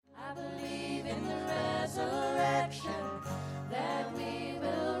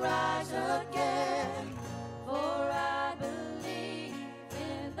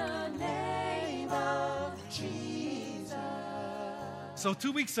So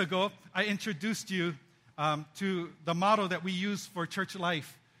 2 weeks ago, I introduced you to the motto that we use for church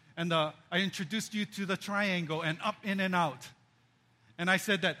life. And I introduced you to the triangle and up, in, and out. And I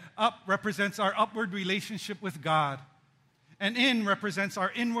said that up represents our upward relationship with God. And in represents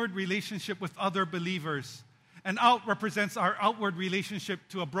our inward relationship with other believers. And out represents our outward relationship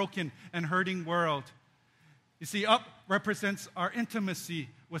to a broken and hurting world. You see, up represents our intimacy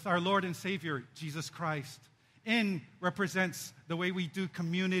with our Lord and Savior, Jesus Christ. In represents the way we do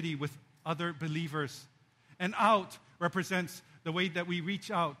community with other believers. And out represents the way that we reach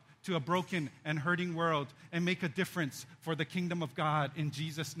out to a broken and hurting world and make a difference for the kingdom of God in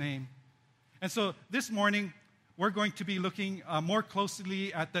Jesus' name. And so this morning, we're going to be looking more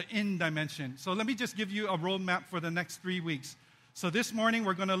closely at the in dimension. So let me just give you a roadmap for the next 3 weeks. So this morning,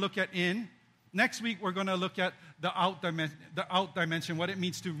 we're going to look at in. Next week, we're going to look at the out dimension, what it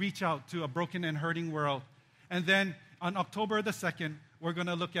means to reach out to a broken and hurting world. And then on October the 2nd, we're going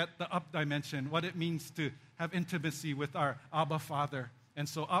to look at the up dimension, what it means to have intimacy with our Abba Father. And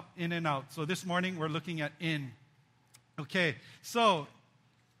so up, in, and out. So this morning, we're looking at in. Okay, so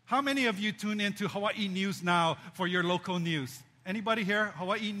how many of you tune into Hawaii News Now for your local news? Anybody here?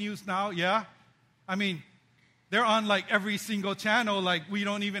 Hawaii News Now, yeah? I mean, they're on like every single channel, like we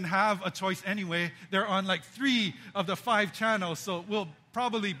don't even have a choice anyway. They're on like 3 of the 5 channels, so we'll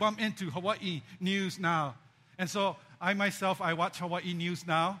probably bump into Hawaii News Now. And so I watch Hawaii News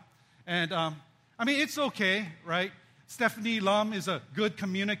Now. And I mean, it's okay, right? Stephanie Lum is a good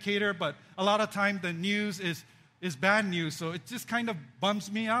communicator, but a lot of time the news is bad news, so it just kind of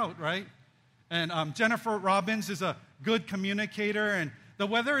bums me out, right? And Jennifer Robbins is a good communicator, and the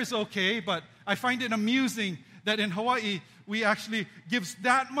weather is okay, but I find it amusing that in Hawaii, we actually give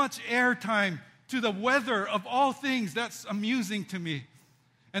that much airtime to the weather of all things. That's amusing to me.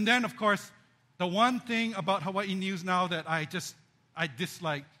 And then, of course, the one thing about Hawaii News Now that I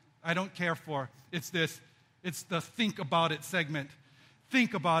dislike, I don't care for, it's this. It's the think about it segment.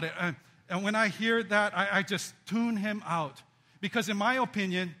 Think about it. And when I hear that, I just tune him out. Because in my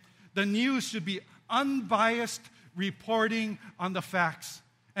opinion, the news should be unbiased reporting on the facts.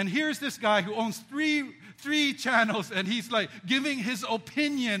 And here's this guy who owns three channels, and he's like giving his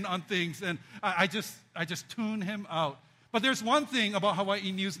opinion on things, and I just tune him out. But there's one thing about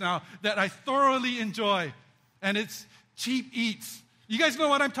Hawaii News Now that I thoroughly enjoy, and it's cheap eats. You guys know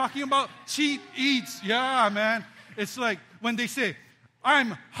what I'm talking about? Cheap eats. Yeah, man. It's like when they say,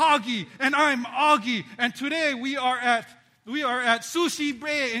 I'm Hagi and I'm Augie, and today we are at Sushi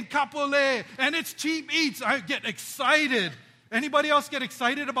Bre in Kapolei, and it's cheap eats. I get excited. Anybody else get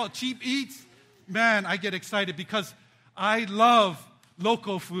excited about cheap eats? Man, I get excited because I love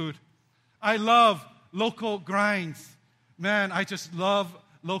local food. I love local grinds. Man, I just love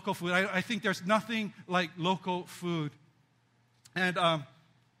local food. I think there's nothing like local food. And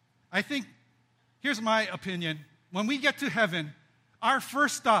I think, here's my opinion. When we get to heaven, our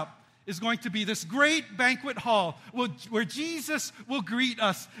first stop is going to be this great banquet hall where Jesus will greet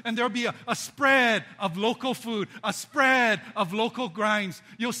us, and there'll be a spread of local food, a spread of local grinds.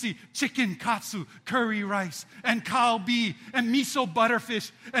 You'll see chicken katsu, curry rice, and kalbi, and miso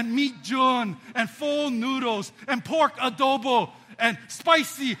butterfish, and meat jun, and full noodles, and pork adobo, and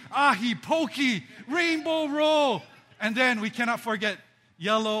spicy ahi poke, rainbow roll. And then we cannot forget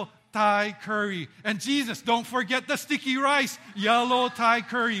yellow Thai curry. And Jesus, don't forget the sticky rice. Yellow Thai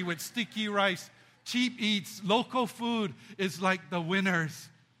curry with sticky rice. Cheap eats, local food is like the winners.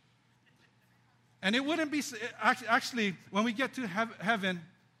 And it wouldn't be, actually, when we get to heaven,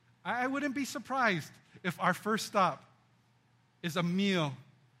 I wouldn't be surprised if our first stop is a meal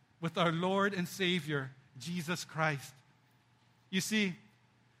with our Lord and Savior, Jesus Christ. You see,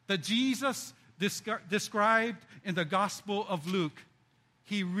 the Jesus described in the Gospel of Luke,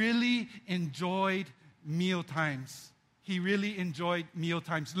 he really enjoyed meal times. He really enjoyed meal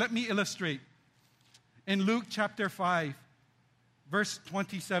times. Let me illustrate. In Luke chapter 5, verse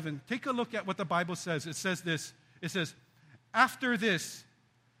 27, take a look at what the Bible says. It says this. It says, after this,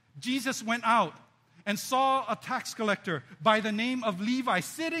 Jesus went out and saw a tax collector by the name of Levi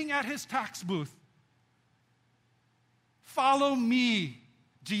sitting at his tax booth. Follow me,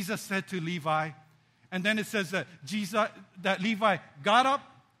 Jesus said to Levi. And then it says that Levi got up,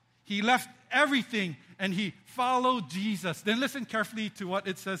 he left everything, and he followed Jesus. Then listen carefully to what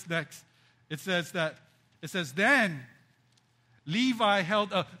it says next. It says then Levi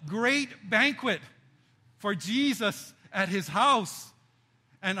held a great banquet for Jesus at his house,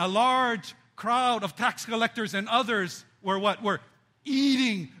 and a large crowd of tax collectors and others were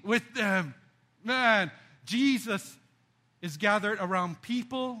eating with them. Man, Jesus is gathered around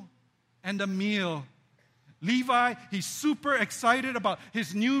people and a meal. Levi, he's super excited about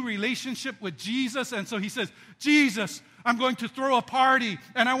his new relationship with Jesus. And so he says, Jesus, I'm going to throw a party,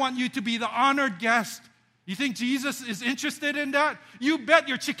 and I want you to be the honored guest. You think Jesus is interested in that? You bet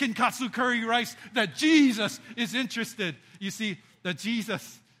your chicken katsu curry rice that Jesus is interested. You see, the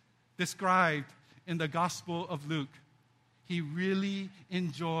Jesus described in the Gospel of Luke, he really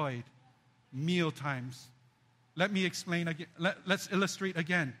enjoyed meal times. Let me explain again. Let's illustrate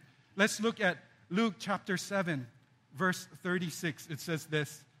again. Let's look at Luke chapter 7, verse 36. It says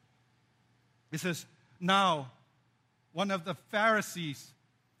this. It says, now, one of the Pharisees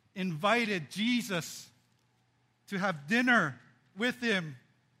invited Jesus to have dinner with him.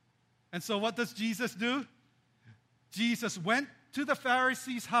 And so what does Jesus do? Jesus went to the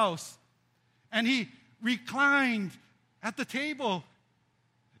Pharisee's house and he reclined at the table.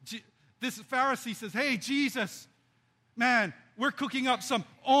 This Pharisee says, hey, Jesus, man, we're cooking up some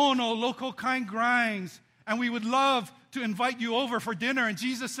ono, local kind grinds, and we would love to invite you over for dinner. And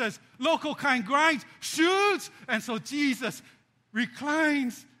Jesus says, local kind grinds, shoots. And so Jesus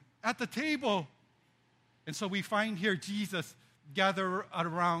reclines at the table. And so we find here Jesus gather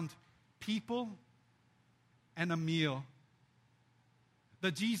around people and a meal.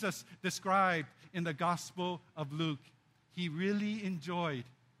 The Jesus described in the Gospel of Luke, he really enjoyed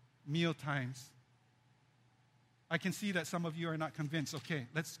meal times. I can see that some of you are not convinced. Okay,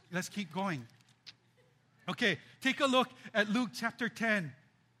 let's keep going. Okay, take a look at Luke chapter 10,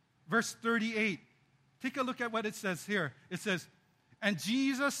 verse 38. Take a look at what it says here. It says, and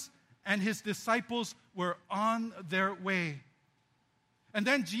Jesus and his disciples were on their way. And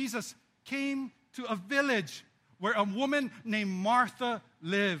then Jesus came to a village where a woman named Martha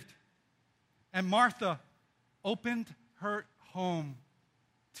lived. And Martha opened her home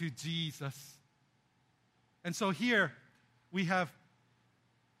to Jesus. And so here we have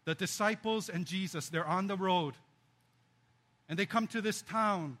the disciples and Jesus. They're on the road. And they come to this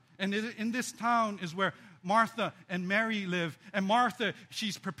town. And in this town is where Martha and Mary live. And Martha,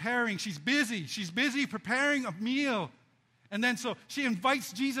 she's busy preparing a meal. And then so she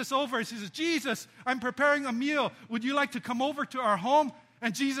invites Jesus over. She says, Jesus, I'm preparing a meal. Would you like to come over to our home?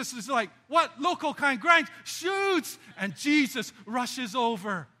 And Jesus is like, what? Local kind grinds? Shoots! And Jesus rushes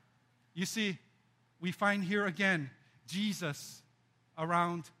over. You see, we find here again Jesus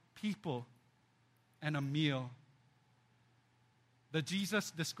around people and a meal. The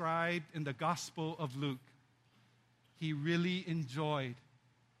Jesus described in the Gospel of Luke, he really enjoyed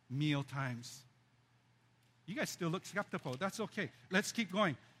meal times. You guys still look skeptical. That's okay. Let's keep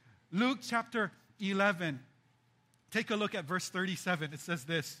going. Luke chapter 11. Take a look at verse 37. It says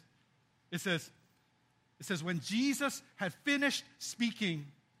this. It says, when Jesus had finished speaking,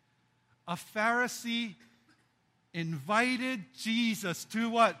 a Pharisee invited Jesus to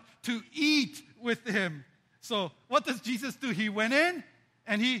what? To eat with him. So what does Jesus do? He went in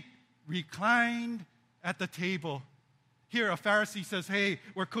and he reclined at the table. Here a Pharisee says, hey,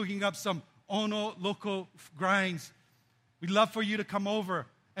 we're cooking up some ono local grinds. We'd love for you to come over.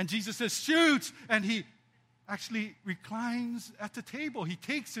 And Jesus says, shoot! And he actually reclines at the table. He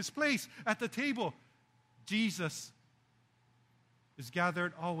takes his place at the table. Jesus is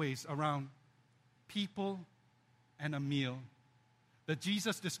gathered always around people and a meal. The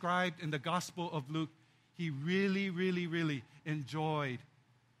Jesus described in the Gospel of Luke, he really, really, really enjoyed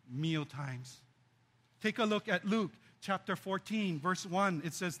meal times. Take a look at Luke chapter 14, verse 1.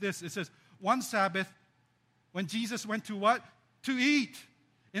 It says this. It says, one Sabbath, when Jesus went to what? To eat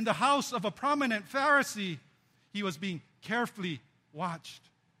in the house of a prominent Pharisee, he was being carefully watched.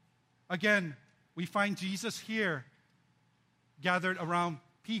 Again, we find Jesus here gathered around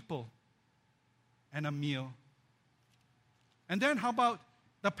people and a meal. And then how about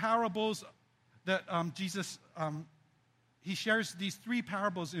the parables that Jesus, he shares these three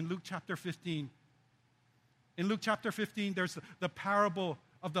parables in Luke chapter 15. In Luke chapter 15, there's the parable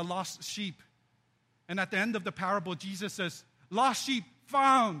of the lost sheep. And at the end of the parable, Jesus says, lost sheep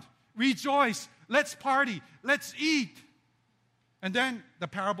found, rejoice, let's party, let's eat. And then the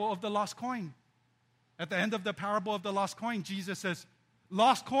parable of the lost coin. At the end of the parable of the lost coin, Jesus says,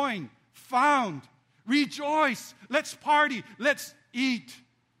 lost coin found, rejoice, let's party, let's eat.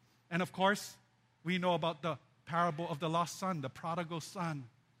 And of course, we know about the parable of the lost son, the prodigal son.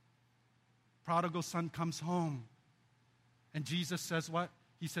 Prodigal son comes home. And Jesus says what?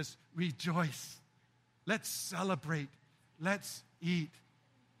 He says, rejoice. Let's celebrate. Let's eat.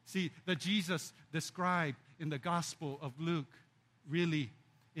 See, the Jesus described in the Gospel of Luke really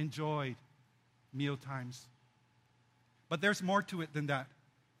enjoyed meal times. But there's more to it than that.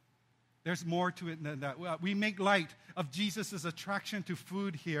 There's more to it than that. We make light of Jesus' attraction to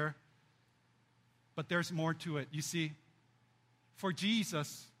food here. But there's more to it. You see, for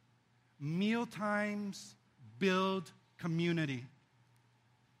Jesus, meal times build community.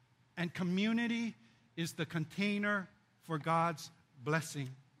 And community is the container for God's blessing.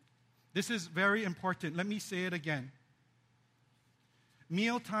 This is very important. Let me say it again.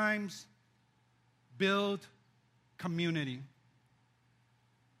 Meal times build community.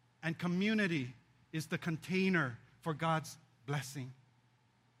 And community is the container for God's blessing.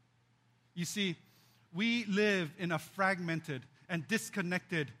 You see, we live in a fragmented and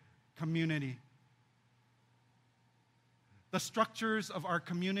disconnected community. The structures of our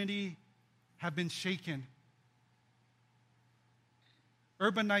community have been shaken.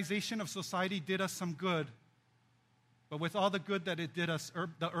 Urbanization of society did us some good, but with all the good that it did us,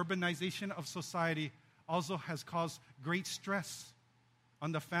 the urbanization of society also has caused great stress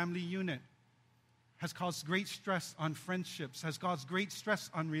on the family unit, has caused great stress on friendships, has caused great stress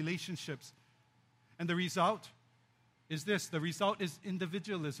on relationships. And the result is this. The result is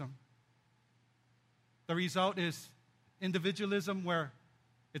individualism. The result is individualism where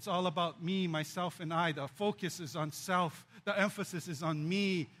it's all about me, myself, and I. The focus is on self. The emphasis is on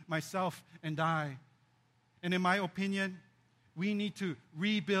me, myself, and I. And in my opinion, we need to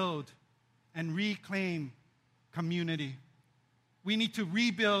rebuild and reclaim community. We need to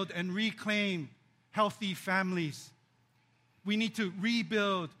rebuild and reclaim healthy families. We need to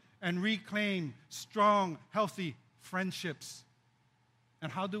rebuild and reclaim strong, healthy friendships.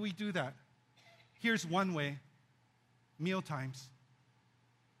 And how do we do that? Here's one way: meal times.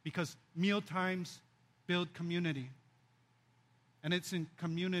 Because meal times build community. And it's in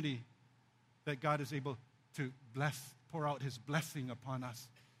community that God is able to pour out His blessing upon us.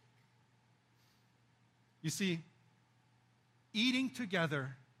 You see, eating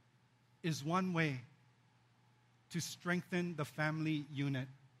together is one way to strengthen the family unit.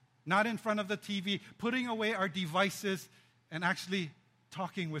 Not in front of the TV, putting away our devices and actually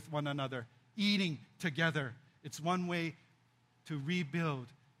talking with one another, eating together. It's one way to rebuild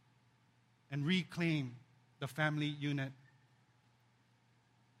and reclaim the family unit.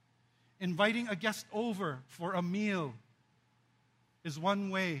 Inviting a guest over for a meal is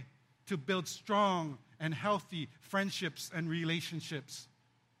one way to build strong and healthy friendships and relationships.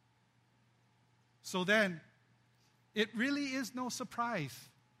 So then, it really is no surprise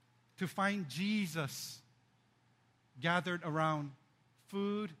to find Jesus gathered around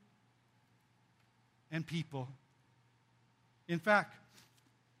food and people. In fact,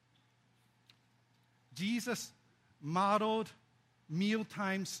 Jesus modeled meal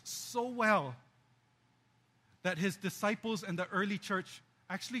times so well that His disciples and the early church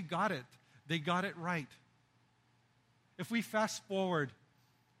actually got it. They got it right. If we fast forward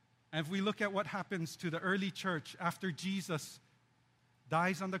and if we look at what happens to the early church after Jesus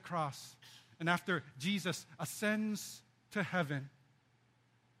dies on the cross and after Jesus ascends to heaven,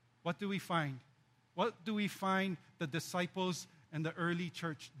 what do we find? What do we find the disciples and the early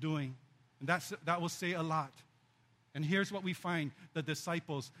church doing? And that will say a lot. And here's what we find the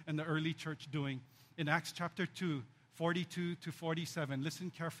disciples and the early church doing. In Acts chapter 2, 42 to 47, listen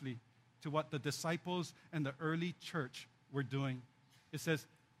carefully to what the disciples and the early church were doing. It says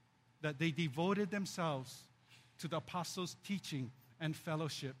that they devoted themselves to the apostles' teaching and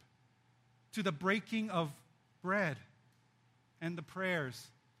fellowship, to the breaking of bread and the prayers.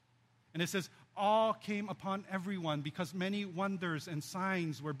 And it says, all came upon everyone because many wonders and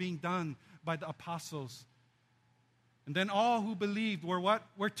signs were being done by the apostles. And then all who believed were what?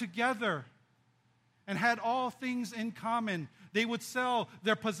 Were together and had all things in common. They would sell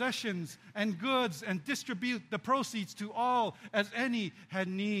their possessions and goods and distribute the proceeds to all as any had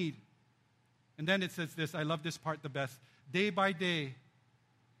need. And then it says this, I love this part the best. Day by day,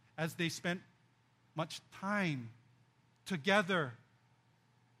 as they spent much time together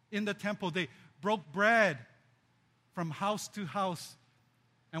in the temple, they broke bread from house to house.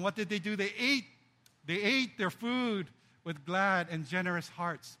 And what did they do? They ate their food with glad and generous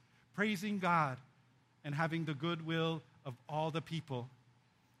hearts, praising God and having the goodwill of all the people.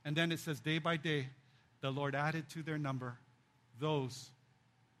 And then it says, day by day, the Lord added to their number those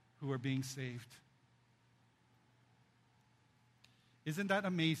who were being saved. Isn't that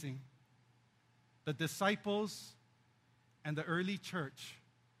amazing? The disciples and the early church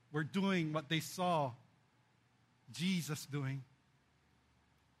were doing what they saw Jesus doing.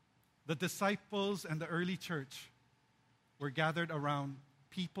 The disciples and the early church were gathered around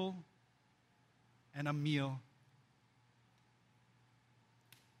people and a meal.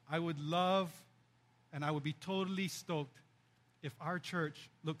 I would love and I would be totally stoked if our church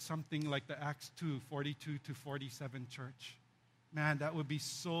looked something like the Acts 2, 42 to 47 church. Man, that would be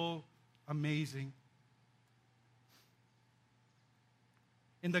so amazing.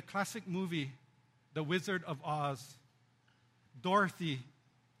 In the classic movie, The Wizard of Oz, Dorothy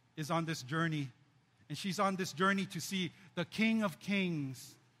is on this journey, and she's on this journey to see the King of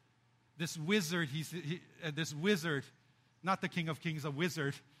Kings. This wizard, this wizard, not the King of Kings, a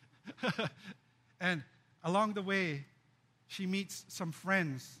wizard. And along the way, she meets some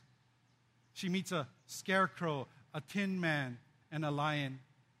friends. She meets a scarecrow, a tin man, and a lion.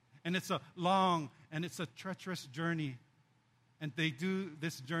 And it's a long and it's a treacherous journey. And they do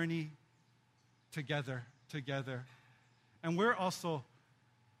this journey together. And we're also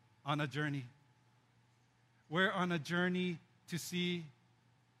on a journey. We're on a journey to see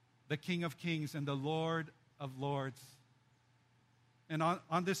the King of Kings and the Lord of Lords. And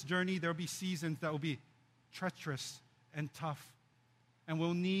on this journey, there will be seasons that will be treacherous and tough. And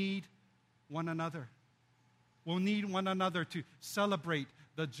we'll need one another. We'll need one another to celebrate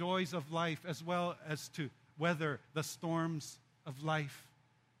the joys of life as well as to weather the storms of life.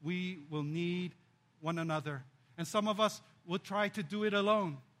 We will need one another. And some of us will try to do it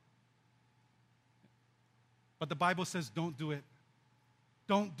alone. But the Bible says don't do it.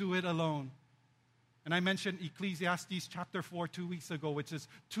 Don't do it alone. And I mentioned Ecclesiastes chapter 4 2 weeks ago, which is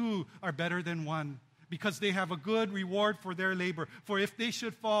 2 are better than 1, because they have a good reward for their labor. For if they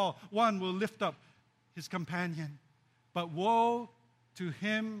should fall, one will lift up his companion. But woe to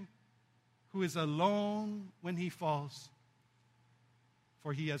him who is alone when he falls,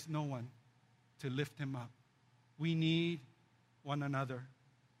 for he has no one to lift him up. We need one another.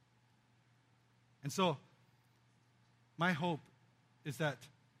 And so, my hope is that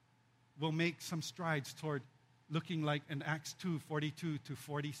we'll make some strides toward looking like an Acts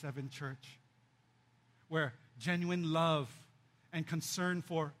 2:42-47 church, where genuine love and concern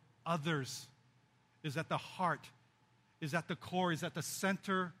for others is at the heart, is at the core, is at the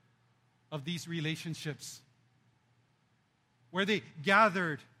center of these relationships, where they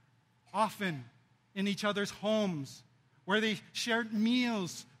gathered often in each other's homes, where they shared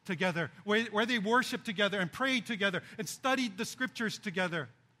meals together, where they worshiped together and prayed together and studied the scriptures together,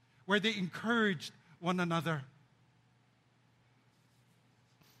 where they encouraged one another.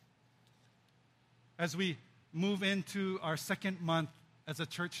 As we move into our second month as a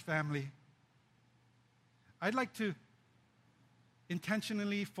church family, I'd like to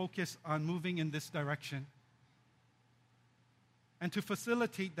intentionally focus on moving in this direction. And to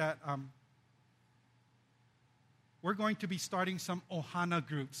facilitate that, we're going to be starting some Ohana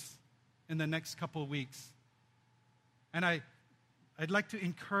groups in the next couple of weeks. And I'd like to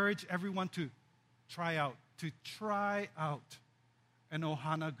encourage everyone to try out an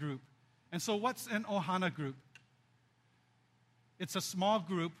Ohana group. And so what's an Ohana group? It's a small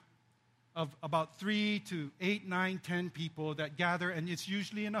group of about 3 to 8, 9, 10 people that gather, and it's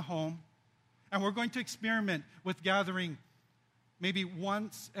usually in a home. And we're going to experiment with gathering maybe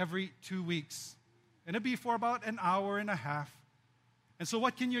once every 2 weeks. And it'll be for about an hour and a half. And so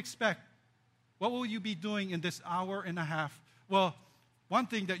what can you expect? What will you be doing in this hour and a half? Well, one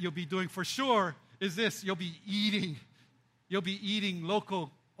thing that you'll be doing for sure is this. You'll be eating. You'll be eating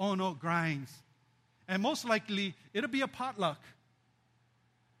local Ono grinds. And most likely, it'll be a potluck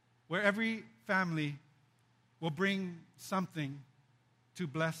where every family will bring something to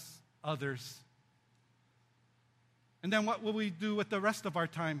bless others. And then what will we do with the rest of our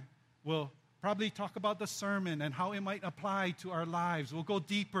time? We'll probably talk about the sermon and how it might apply to our lives. We'll go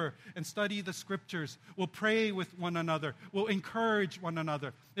deeper and study the scriptures. We'll pray with one another. We'll encourage one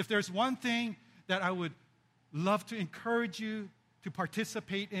another. If there's one thing that I would love to encourage you to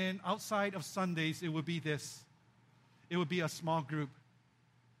participate in outside of Sundays, it would be this. It would be a small group.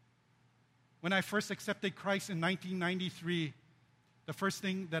 When I first accepted Christ in 1993, the first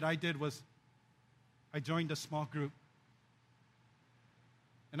thing that I did was I joined a small group.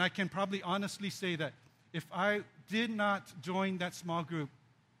 And I can probably honestly say that if I did not join that small group,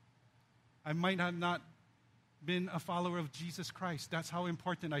 I might have not been a follower of Jesus Christ. That's how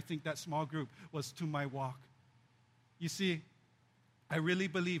important I think that small group was to my walk. You see, I really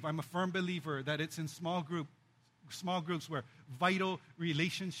believe, I'm a firm believer that it's in small groups where vital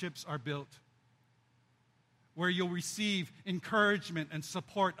relationships are built, where you'll receive encouragement and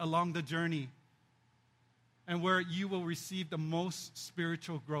support along the journey, and where you will receive the most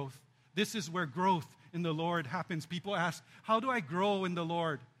spiritual growth. This is where growth in the Lord happens. People ask, how do I grow in the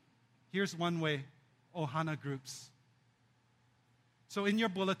Lord? Here's one way, Ohana groups. So in your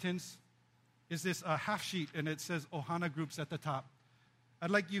bulletins is this half sheet, and it says Ohana groups at the top.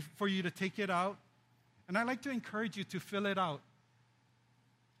 I'd like for you to take it out, and I'd like to encourage you to fill it out.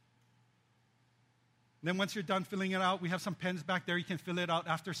 Then once you're done filling it out, we have some pens back there. You can fill it out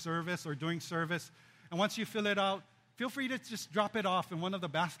after service or during service. And once you fill it out, feel free to just drop it off in one of the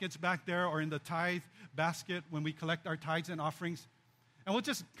baskets back there or in the tithe basket when we collect our tithes and offerings. And we'll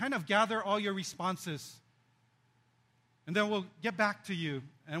just kind of gather all your responses. And then we'll get back to you,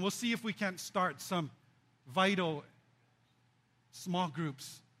 and we'll see if we can't start some vital small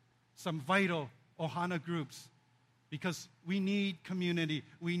groups, some vital Ohana groups, because we need community.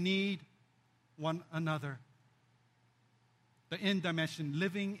 We need one another. The end dimension,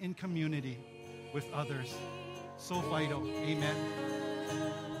 living in community with others. So vital. Amen.